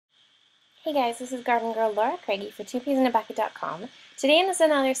Hey guys, this is Garden Girl Laura Craigie for 2peasindabucket.com. Today is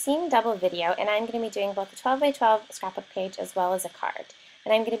another seam double video, and I'm going to be doing both a 12 by 12 scrapbook page as well as a card.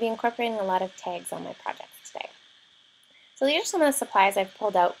 And I'm going to be incorporating a lot of tags on my projects today. So these are some of the supplies I've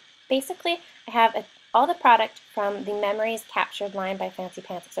pulled out. Basically, I have all the product from the Memories Captured line by Fancy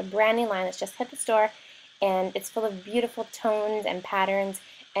Pants. It's a brand new line that's just hit the store, and it's full of beautiful tones and patterns.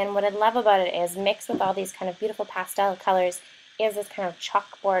 And what I love about it is, mixed with all these kind of beautiful pastel colors, is this kind of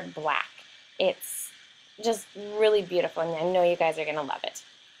chalkboard black. It's just really beautiful, and I know you guys are going to love it.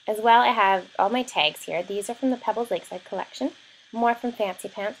 As well, I have all my tags here. These are from the Pebbles Lakeside collection, more from Fancy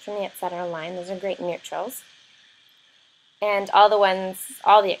Pants from the Etc. line. Those are great neutrals. And all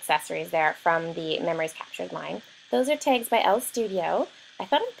the accessories there from the Memories Captured line. Those are tags by Elle Studio. I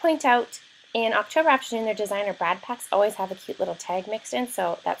thought I'd point out, in October Afternoon, their designer Brad packs always have a cute little tag mixed in,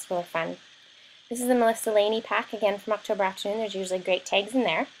 so that's really fun. This is the Melissa Laney pack, again from October Afternoon. There's usually great tags in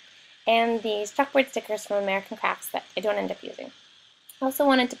there. And these chalkboard stickers from American Crafts that I don't end up using. I also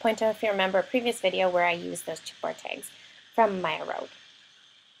wanted to point out, if you remember a previous video where I used those chipboard tags from Maya Road.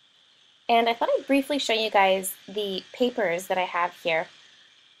 And I thought I'd briefly show you guys the papers that I have here.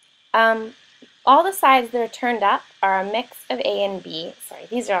 All the sides that are turned up are a mix of A and B. Sorry,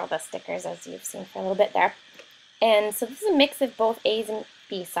 these are all the stickers, as you've seen for a little bit there. And so this is a mix of both A's and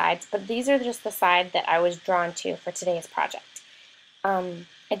B sides, but these are just the side that I was drawn to for today's project.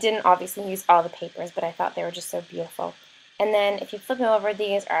 I didn't obviously use all the papers, but I thought they were just so beautiful. And then if you flip them over,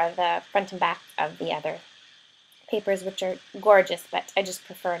 these are the front and back of the other papers, which are gorgeous, but I just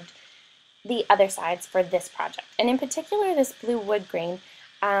preferred the other sides for this project. And in particular, this blue wood grain,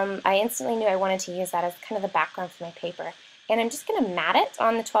 I instantly knew I wanted to use that as kind of the background for my paper. And I'm just going to mat it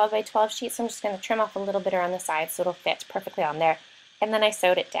on the 12 by 12 sheet, so I'm just going to trim off a little bit around the sides so it'll fit perfectly on there. And then I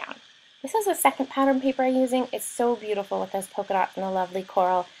sewed it down. This is the second pattern paper I'm using. It's so beautiful with those polka dots and the lovely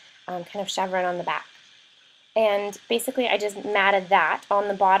coral kind of chevron on the back. And basically I just matted that on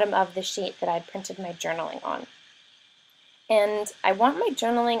the bottom of the sheet that I'd printed my journaling on. And I want my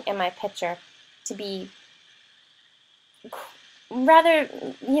journaling and my picture to be rather,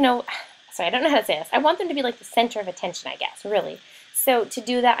 sorry, I don't know how to say this. I want them to be like the center of attention, I guess, really. So to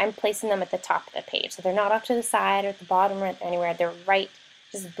do that, I'm placing them at the top of the page. So they're not off to the side or at the bottom or anywhere. They're right,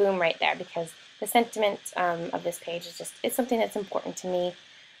 just boom right there, because the sentiment of this page is it's something that's important to me.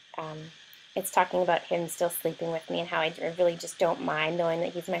 It's talking about him still sleeping with me and how I really just don't mind knowing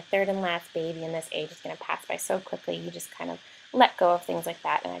that he's my third and last baby, and this age is going to pass by so quickly. You just kind of let go of things like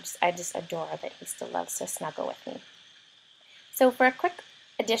that, and I just adore that he still loves to snuggle with me. So for a quick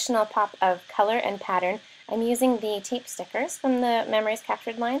additional pop of color and pattern, I'm using the tape stickers from the Memories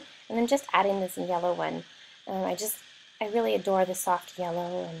Captured line, and I'm just adding this yellow one. I really adore the soft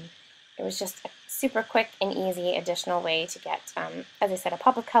yellow, and it was just a super quick and easy additional way to get, as I said, a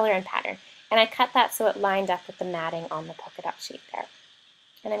pop of color and pattern. And I cut that so it lined up with the matting on the polka dot sheet there.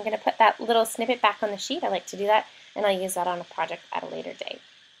 And I'm going to put that little snippet back on the sheet. I like to do that, and I'll use that on a project at a later date.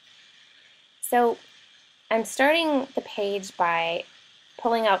 So I'm starting the page by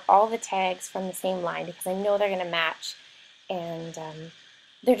pulling out all the tags from the same line because I know they're going to match, and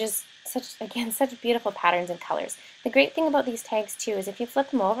they're just such beautiful patterns and colors. The great thing about these tags too is if you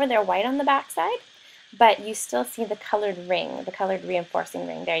flip them over, they're white on the back side, but you still see the colored ring, the colored reinforcing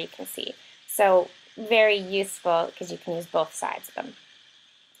ring there, you can see. So very useful because you can use both sides of them.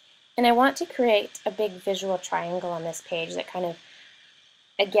 And I want to create a big visual triangle on this page that kind of,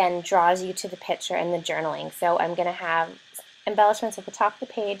 again, draws you to the picture and the journaling. So I'm going to have embellishments at the top of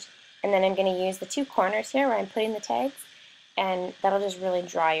the page, and then I'm going to use the two corners here where I'm putting the tags, and that'll just really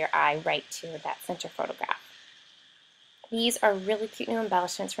draw your eye right to that center photograph. These are really cute new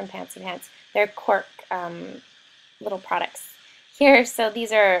embellishments from Fancy Pants. They're cork little products here. So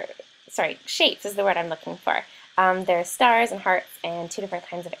these are, shapes is the word I'm looking for. There's stars and hearts and two different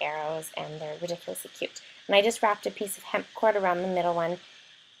kinds of arrows, and they're ridiculously cute. And I just wrapped a piece of hemp cord around the middle one,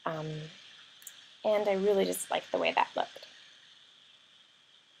 and I really just like the way that looked.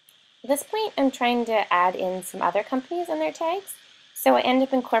 At this point, I'm trying to add in some other companies and their tags. So I end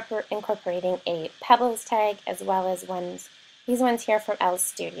up incorporating a Pebbles tag as well as these ones here from Elle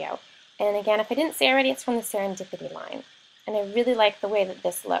Studio. And again, if I didn't say already, it's from the Serendipity line. And I really like the way that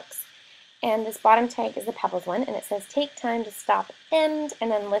this looks. And this bottom tag is the Pebbles one, and it says take time to stop and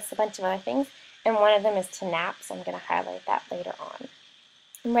then lists a bunch of other things. And one of them is to nap, so I'm going to highlight that later on.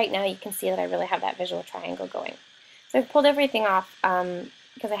 And right now you can see that I really have that visual triangle going. So I've pulled everything off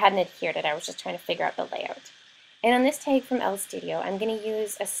because I hadn't adhered it. I was just trying to figure out the layout. And on this tag from Elle Studio, I'm going to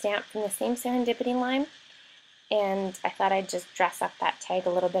use a stamp from the same Serendipity line, and I thought I'd just dress up that tag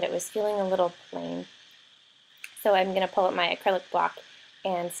a little bit. It was feeling a little plain. So I'm going to pull out my acrylic block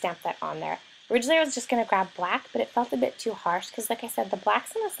and stamp that on there. Originally I was just going to grab black, but it felt a bit too harsh because, like I said, the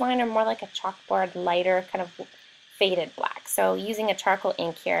blacks in this line are more like a chalkboard, lighter, kind of faded black. So using a charcoal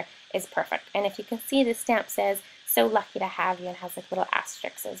ink here is perfect. And if you can see, the stamp says, "So lucky to have you," and has like little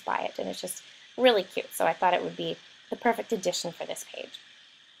asterisks by it, and it's just really cute. So I thought it would be the perfect addition for this page.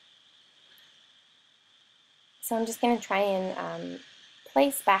 So I'm just going to try and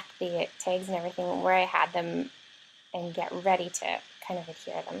place back the tags and everything where I had them and get ready to kind of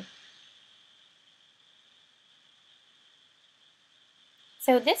adhere them.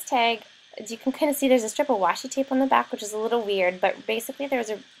 So this tag, as you can kind of see, there's a strip of washi tape on the back, which is a little weird, but basically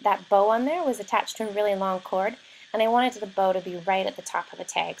that bow on there was attached to a really long cord, and I wanted the bow to be right at the top of the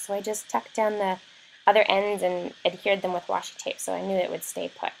tag, so I just tucked down the other ends and adhered them with washi tape so I knew it would stay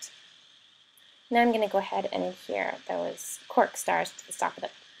put. Now I'm going to go ahead and adhere those cork stars to the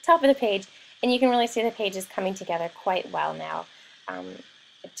top of the page, and you can really see the pages coming together quite well now.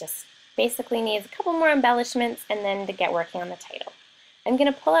 It just basically needs a couple more embellishments and then to get working on the title. I'm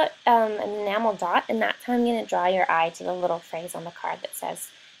going to pull out an enamel dot, and that's how I'm going to draw your eye to the little phrase on the card that says,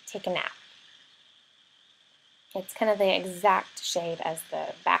 "Take a nap." It's kind of the exact shade as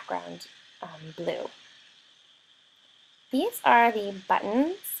the background blue. These are the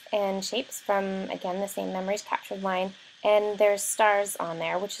buttons and shapes from, again, the same Memories Captured line, and there's stars on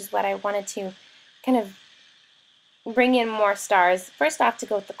there, which is what I wanted to kind of bring in more stars. First off, to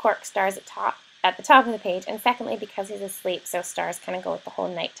go with the cork stars at the top of the page, and secondly, because he's asleep, so stars kind of go with the whole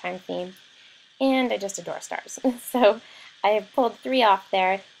nighttime theme, and I just adore stars. So I pulled 3 off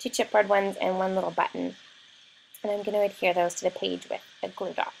there, 2 chipboard ones and 1 little button, and I'm going to adhere those to the page with a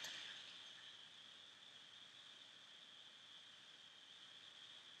glue dot.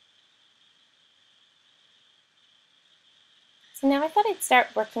 So now I thought I'd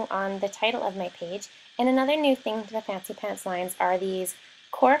start working on the title of my page, and another new thing to the Fancy Pants lines are these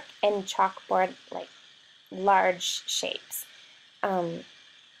cork and chalkboard, like, large shapes.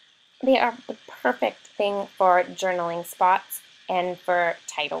 They are the perfect thing for journaling spots and for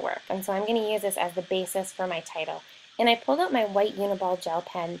title work, and so I'm going to use this as the basis for my title. And I pulled out my white Uniball gel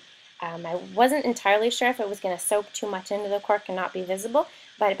pen. I wasn't entirely sure if it was going to soak too much into the cork and not be visible,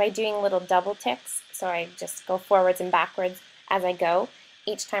 but by doing little double ticks, so I just go forwards and backwards as I go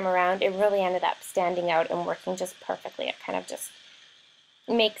each time around, it really ended up standing out and working just perfectly. It kind of just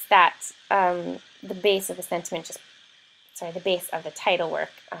makes that the base of the sentiment the base of the title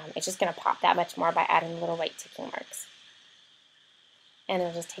work, it's just going to pop that much more by adding little white ticking marks. And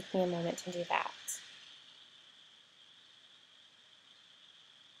it'll just take me a moment to do that.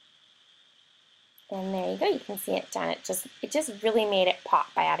 And there you go, you can see it done. It just really made it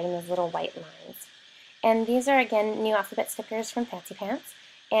pop by adding those little white lines. And these are, again, new alphabet stickers from Fancy Pants.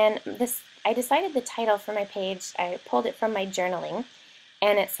 And I decided the title for my page, I pulled it from my journaling,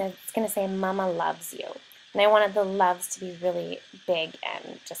 and it's going to say, "Mama Loves You." And I wanted the loves to be really big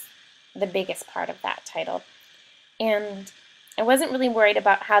and just the biggest part of that title. And I wasn't really worried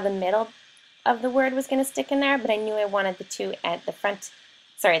about how the middle of the word was going to stick in there, but I knew I wanted the two at the front,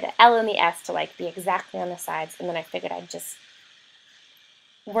 the L and the S to be exactly on the sides, and then I figured I'd just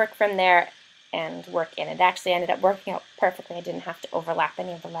work from there and work in. It actually ended up working out perfectly. I didn't have to overlap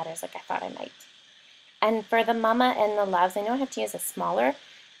any of the letters like I thought I might. And for the mama and the loves, I know I have to use a smaller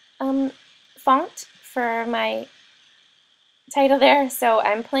font for my title there, so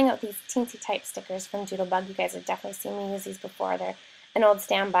I'm pulling out these teensy type stickers from Doodlebug. You guys have definitely seen me use these before. They're an old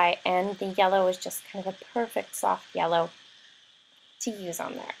standby, and the yellow is just kind of a perfect soft yellow to use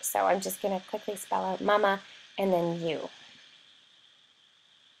on there. So I'm just going to quickly spell out mama and then you.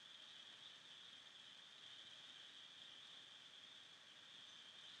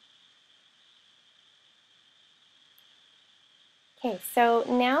 Okay, so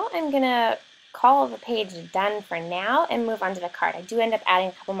now I'm going to call the page done for now and move on to the card. I do end up adding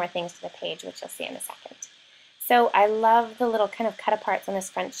a couple more things to the page, which you'll see in a second. So I love the little kind of cut aparts on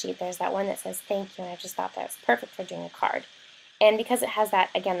this front sheet. There's that one that says thank you, and I just thought that was perfect for doing a card. And because it has that,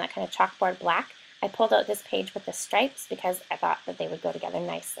 again, that kind of chalkboard black, I pulled out this page with the stripes because I thought that they would go together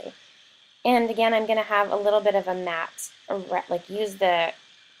nicely. And again, I'm going to have a little bit of a matte, use the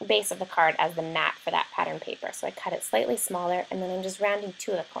base of the card as the mat for that pattern paper. So I cut it slightly smaller, and then I'm just rounding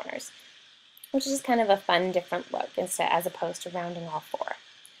 2 of the corners, which is just kind of a fun, different look as opposed to rounding all 4.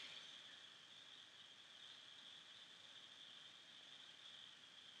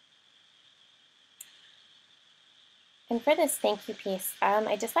 And for this thank you piece,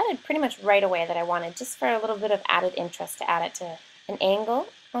 I decided pretty much right away that I wanted, just for a little bit of added interest, to add it to an angle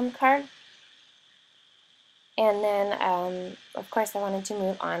on the card. And then, of course, I wanted to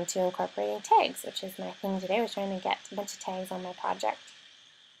move on to incorporating tags, which is my thing today. I was trying to get a bunch of tags on my project.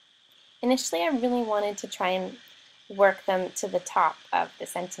 initially I really wanted to try and work them to the top of the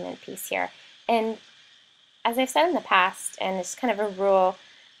sentiment piece here. And as I've said in the past, and it's kind of a rule,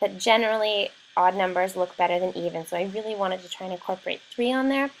 that generally odd numbers look better than even, so I really wanted to try and incorporate 3 on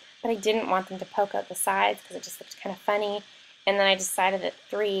there, but I didn't want them to poke out the sides because it just looked kind of funny, and then I decided that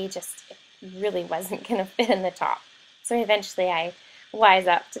 3 just really wasn't going to fit in the top. So eventually I wise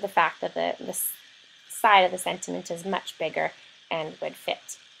up to the fact that the side of the sentiment is much bigger and would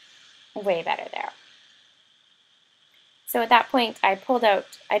fit way better there. So at that point I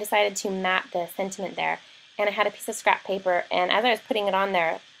decided to mat the sentiment there, and I had a piece of scrap paper, and as I was putting it on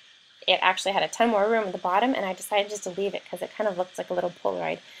there, it actually had a ton more room at the bottom, and I decided just to leave it because it kind of looked like a little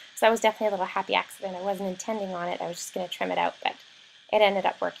Polaroid. So that was definitely a little happy accident. I wasn't intending on it. I was just going to trim it out, but it ended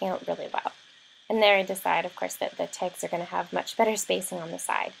up working out really well. And there I decide, of course, that the tags are going to have much better spacing on the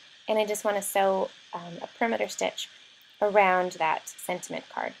side. And I just want to sew a perimeter stitch around that sentiment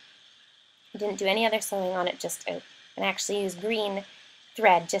card. I didn't do any other sewing on it, and actually used green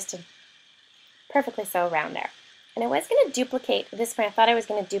thread just to perfectly sew around there. And I was going to duplicate, at this point I thought I was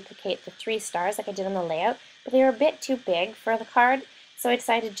going to duplicate the 3 stars like I did on the layout, but they were a bit too big for the card, so I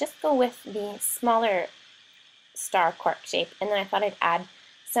decided to just go with the smaller star cork shape, and then I thought I'd add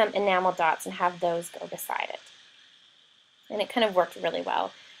some enamel dots and have those go beside it. And it kind of worked really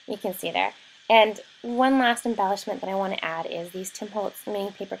well, you can see there. And one last embellishment that I want to add is these Tim Holtz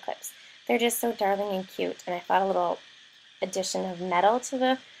mini paper clips. They're just so darling and cute, and I thought a little addition of metal to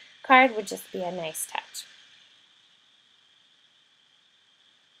the card would just be a nice touch.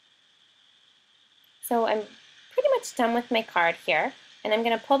 So I'm pretty much done with my card here, and I'm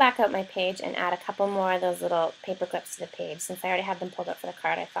going to pull back out my page and add a couple more of those little paper clips to the page. Since I already had them pulled out for the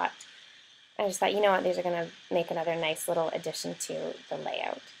card, I just thought, you know what, these are going to make another nice little addition to the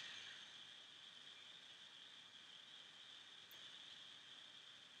layout.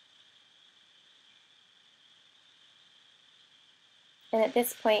 And at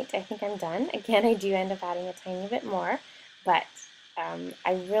this point, I think I'm done. Again, I do end up adding a tiny bit more, but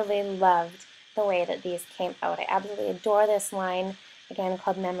I really loved the way that these came out. I absolutely adore this line, again,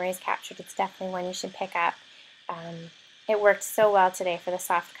 called Memories Captured. It's definitely one you should pick up. It worked so well today for the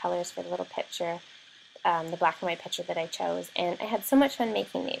soft colors for the little picture, the black and white picture that I chose, and I had so much fun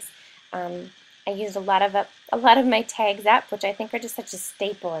making these. I used a lot of my tags up, which I think are just such a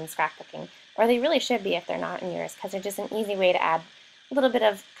staple in scrapbooking, or they really should be if they're not in yours, because they're just an easy way to add a little bit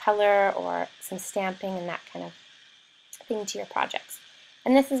of color or some stamping and that kind of thing to your projects.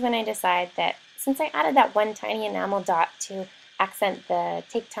 And this is when I decide that since I added that one tiny enamel dot to accent the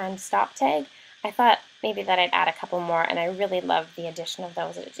Take Time Stop tag, I thought maybe that I'd add a couple more, and I really loved the addition of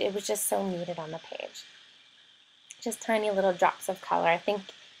those. It was just so needed on the page. Just tiny little drops of color. I think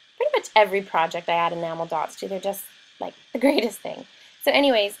pretty much every project I add enamel dots to, they're just like the greatest thing. So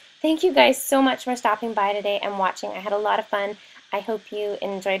anyways, thank you guys so much for stopping by today and watching. I had a lot of fun. I hope you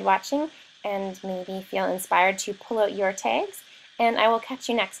enjoyed watching and maybe feel inspired to pull out your tags. And I will catch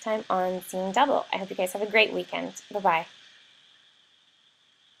you next time on Seeing Double. I hope you guys have a great weekend. Bye-bye.